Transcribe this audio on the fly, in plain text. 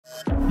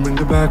Bring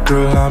it back,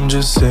 girl, I'm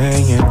just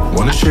saying it.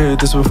 Wanna share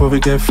this before we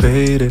get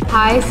faded.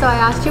 Hi, so I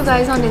asked you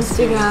guys on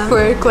Instagram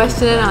for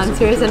question and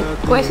answers and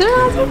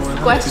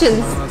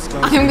questions.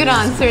 I'm gonna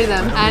answer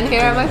them. And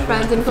here are my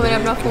friends. इनको मैंने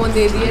अपना phone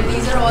दे दिया.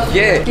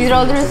 These are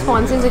all the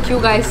responses that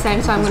you guys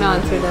sent, so I'm gonna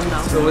answer them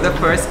now. So the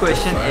first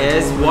question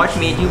is, what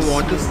made you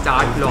want to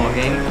start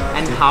vlogging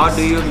and how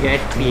do you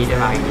get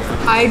creative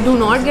ideas? I do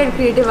not get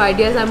creative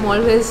ideas. I'm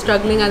always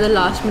struggling at the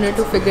last minute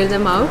to figure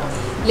them out.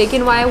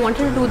 Lekin why I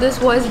wanted to do this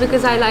was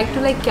because I like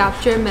to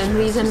capture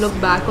memories and look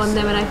back on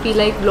them, and I feel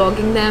like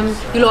vlogging them,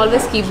 you'll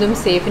always keep them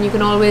safe and you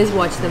can always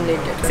watch them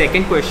later.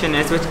 Second question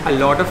is, which a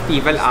lot of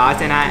people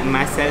ask, and I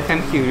myself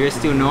am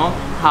curious to know,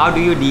 how do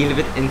you deal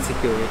with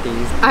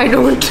insecurities? I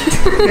don't.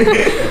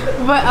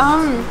 But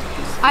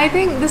I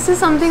think this is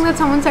something that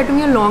someone said to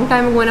me a long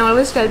time ago, and I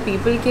always tell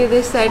people that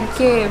they said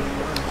that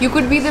you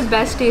could be the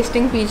best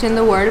tasting peach in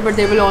the world, but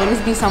there will always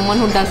be someone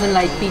who doesn't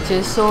like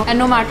peaches. So, and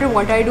no matter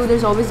what I do,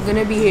 there's always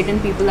gonna be hate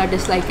and people that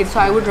dislike it. So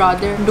I would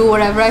rather do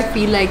whatever I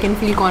feel like and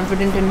feel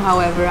confident in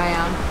however I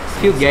am.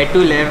 If you get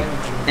to live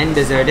in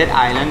deserted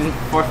island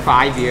for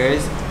 5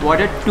 years, what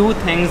are 2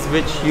 things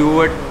which you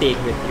would take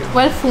with you?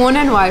 Well,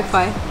 phone and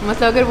Wi-Fi.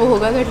 मतलब अगर वो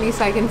होगा तो at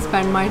least I can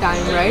spend my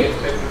time, right?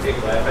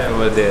 Take Wi-Fi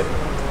over there.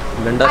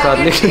 I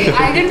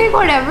can take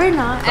whatever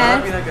ना.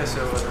 And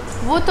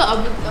वो तो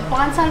अब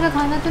 5 साल का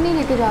खाना तो नहीं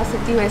लेके जा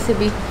सकती वैसे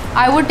भी.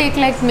 I would take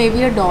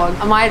maybe a dog,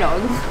 my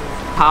dog.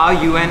 How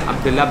you and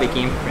Abdullah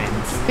became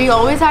friends? We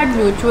always had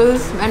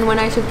mutuals, and when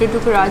I shifted to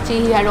Karachi,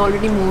 he had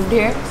already moved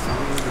here.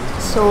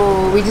 So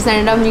we just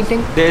ended up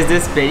meeting. There's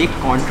this very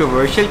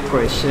controversial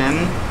question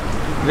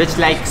which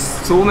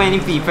so many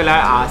people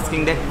are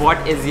asking, that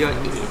what is your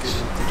age?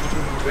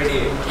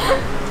 28.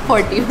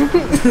 40.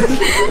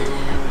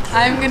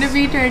 I'm gonna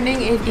be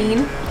turning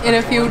 18 in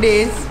a few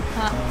days.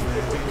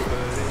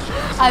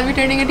 I'll be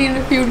turning 18 in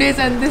a few days,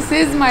 and this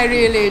is my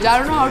real age. I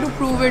don't know how to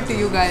prove it to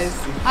you guys.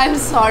 I'm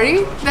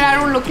sorry that I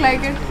don't look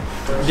like it.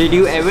 Did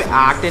you ever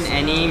act in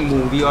any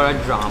movie or a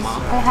drama?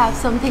 I have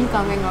something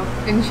coming up,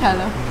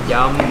 inshallah.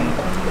 Yum.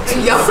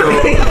 Yum. So,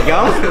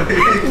 yum?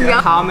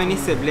 Yum. How many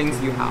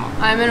siblings you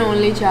have? I'm an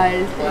only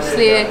child.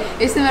 इसलिए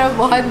मेरा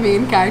बहुत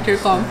main character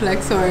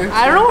complex, or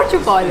I don't know what you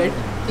call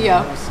it.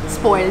 Yeah,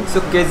 spoiled.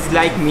 So kids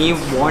like me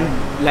want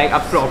a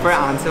proper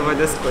answer for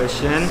this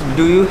question.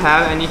 Do you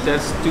have any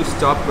tips to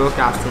stop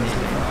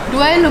procrastinating?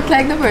 Do I look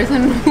like the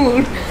person who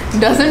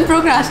doesn't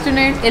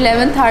procrastinate?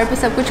 11th hour पे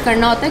सब कुछ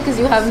करना होता है because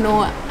you have no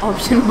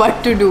option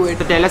but to do it.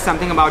 So tell us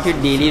something about your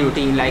daily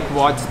routine.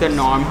 What's the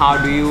norm? How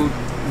do you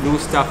do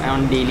stuff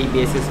on daily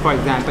basis? For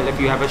example,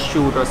 if you have a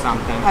shoot or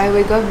something. I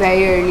wake up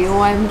very early. Oh,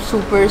 I'm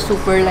super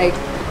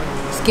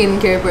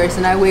skincare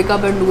person. I wake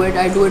up and do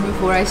it. I do it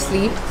before I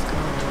sleep.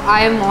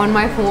 I am on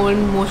my phone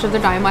most of the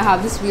time. I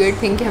have this weird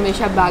thing कि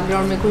हमेशा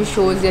background में कोई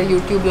shows या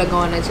YouTube लगा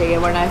होना चाहिए,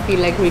 but I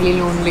feel really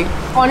lonely.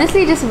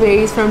 Honestly, it just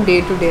varies from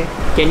day to day.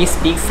 Can you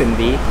speak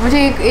Sindhi?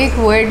 मुझे एक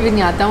word भी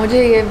नहीं आता.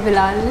 मुझे ये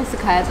बिलाल ने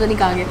सिखाया, तो नहीं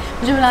कहाँ गया.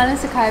 मुझे बिलाल ने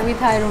सिखाया भी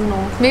था. I don't know.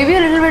 Maybe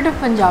a little bit of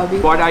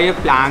Punjabi. What are your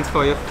plans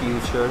for your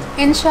future?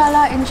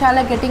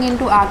 Inshallah, getting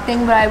into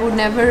acting, but I would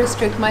never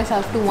restrict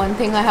myself to one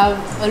thing. I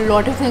have a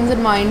lot of things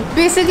in mind.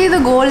 Basically,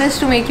 the goal is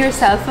to make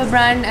yourself a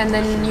brand, and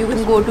then you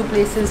can go to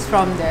places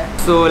from there.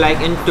 So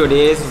in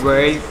today's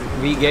world,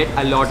 we get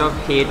a lot of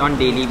hate on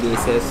daily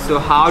basis. So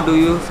how do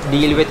you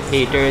deal with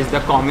haters,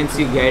 the comments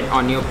you get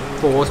on your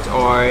post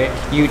or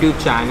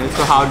YouTube channel?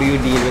 So how do you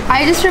deal with it?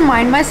 I just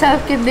remind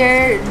myself that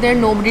they're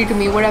nobody to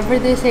me. Whatever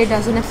they say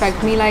doesn't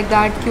affect me like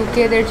that,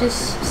 because they're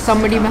just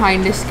somebody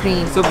behind the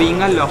screen. So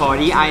being a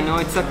Lahori, I know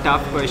it's a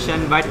tough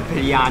question, but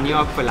biryani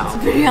or pulao?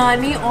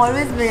 Biryani,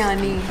 always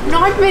biryani.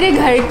 Not mere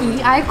ghar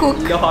ki. I cook.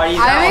 Lahoris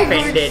are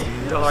offended.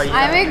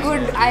 I make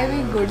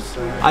good.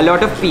 A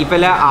lot of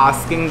people are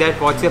asking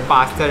that what's your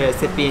pasta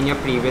recipe in your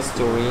previous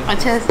story?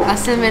 अच्छा,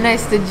 असल में ना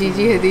इससे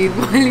Gigi Hadid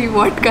वाली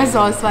vodka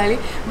sauce वाली,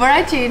 but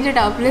I change it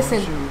up.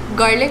 Listen,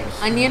 garlic,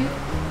 onion,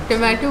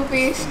 tomato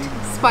paste,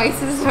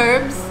 spices,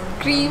 herbs,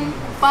 cream,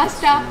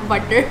 pasta,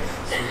 butter.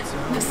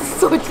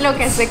 सोच लो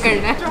कैसे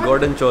करना है.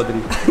 Gordon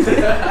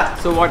Chaudhary.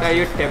 So what are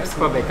your tips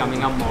for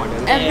becoming a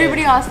model?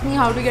 Everybody asks me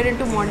how to get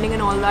into modeling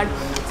and all that,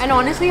 and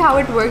honestly how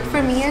it worked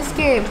for me is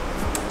कि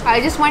I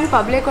just went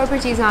public और फिर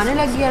चीज़ें आने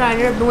लगी और I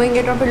ended up doing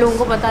it और फिर लोगों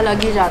को पता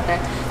लग ही जाता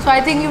है. So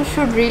I think you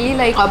should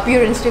really up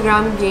your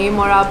Instagram game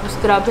और आप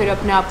उस तरह फिर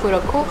अपने आप को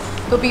रखो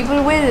तो people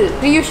will.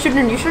 You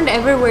shouldn't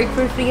ever work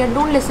for free, and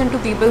don't listen to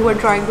people who are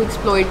trying to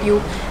exploit you,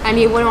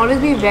 and you will always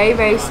be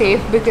very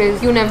safe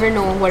because you never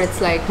know what it's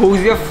like.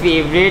 Who's your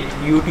favorite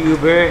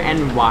YouTuber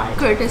and why?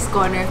 Curtis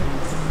Corner.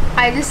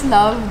 I just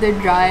love the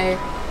dry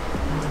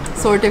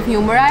sort of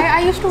humor.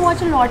 I used to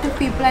watch a lot of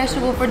people. I used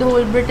to go for the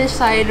whole British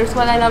side as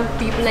well. I love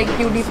people like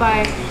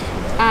PewDiePie,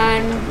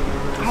 and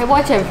I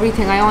watch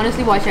everything. I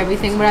honestly watch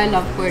everything, but I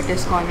love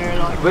Curtis Corner a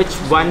lot. Which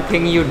one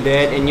thing you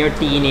did in your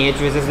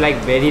teenage which is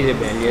very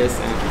rebellious?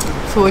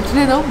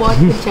 सोचने दो, बहुत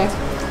कुछ है.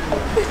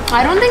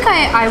 I don't think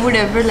I would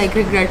ever like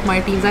regret my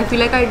teens. I feel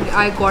like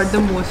I got the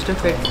most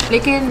of it.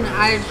 Lekin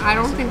I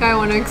don't think I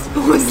want to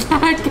expose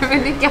that. कि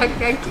मैंने क्या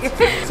क्या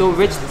किया. So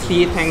which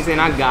 3 things in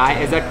a guy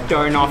is a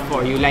turn off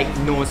for you? Like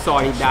no,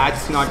 sorry,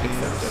 that's not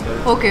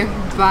acceptable. Okay,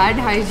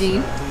 bad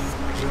hygiene.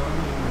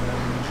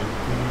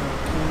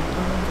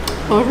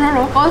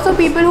 Also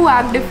people who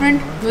act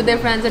different with their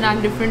friends and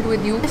act different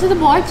with you. This is the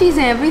बहुत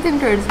चीज़ें, everything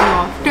turns me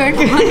off.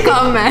 Turns me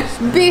कम है.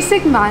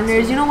 Basic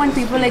manners, you know, when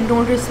people like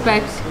don't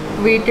respect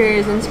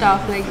waiters and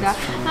stuff like that.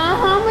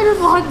 हाँ मुझे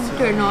बहुत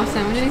turn off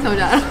है, मुझे नहीं समझ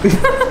आ रहा.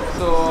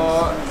 So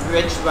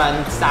which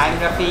one, Sam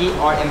Rafi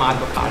or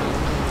Imad Bukhari?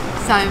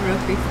 Syed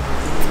Sohaib.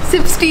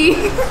 60.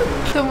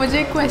 तो मुझे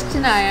एक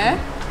question आया है.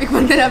 एक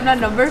बंदे ने अपना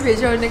नंबर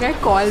भेजा और ने कहा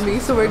call me,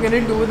 so we're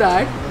gonna do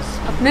that.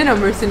 अपने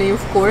नंबर से नहीं,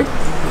 of course.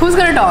 Who's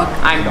gonna talk?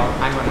 I'm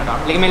gonna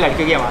talk. लेकिन मैं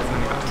लड़कियों की आवाज़ में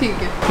नहीं कहा. ठीक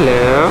है.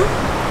 Hello.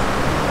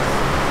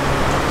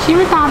 जी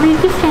मैं ताबीर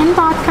की फ्रेंड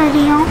बात कर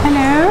रही हूँ.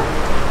 हेलो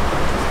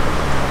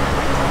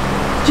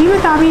जी मैं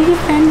ताबीर की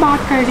फ्रेंड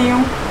बात कर रही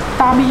हूँ.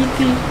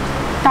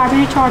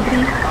 ताबीर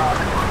चौधरी.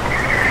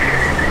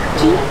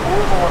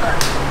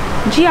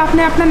 जी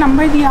आपने अपना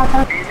नंबर दिया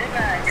था.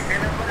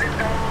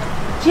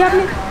 जी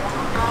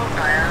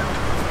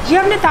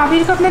आपने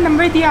ताबीर को अपना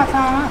नंबर दिया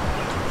था.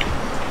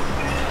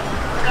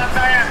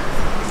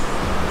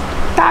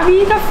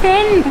 ताबीर का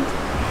फ्रेंड.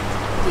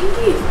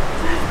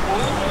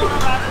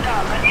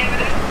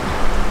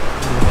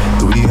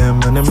 तू ही है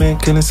मन में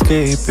can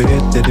escape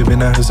it. तेरे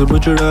बिना है सब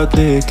जुड़ा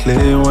देख ले.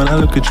 When I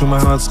look at you my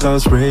heart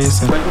starts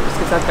racing. मैं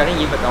किसके साथ करें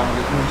ये बताओ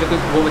मुझे कोई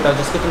वो बताओ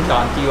जिसको तुम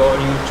जानती हो और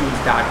you choose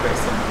that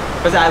person.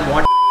 Because I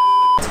want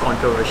it's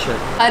controversial.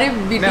 अरे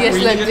BTS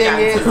लग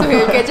जाएंगे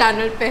सोहेल के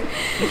चैनल पे.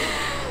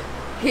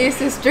 Hey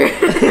sister.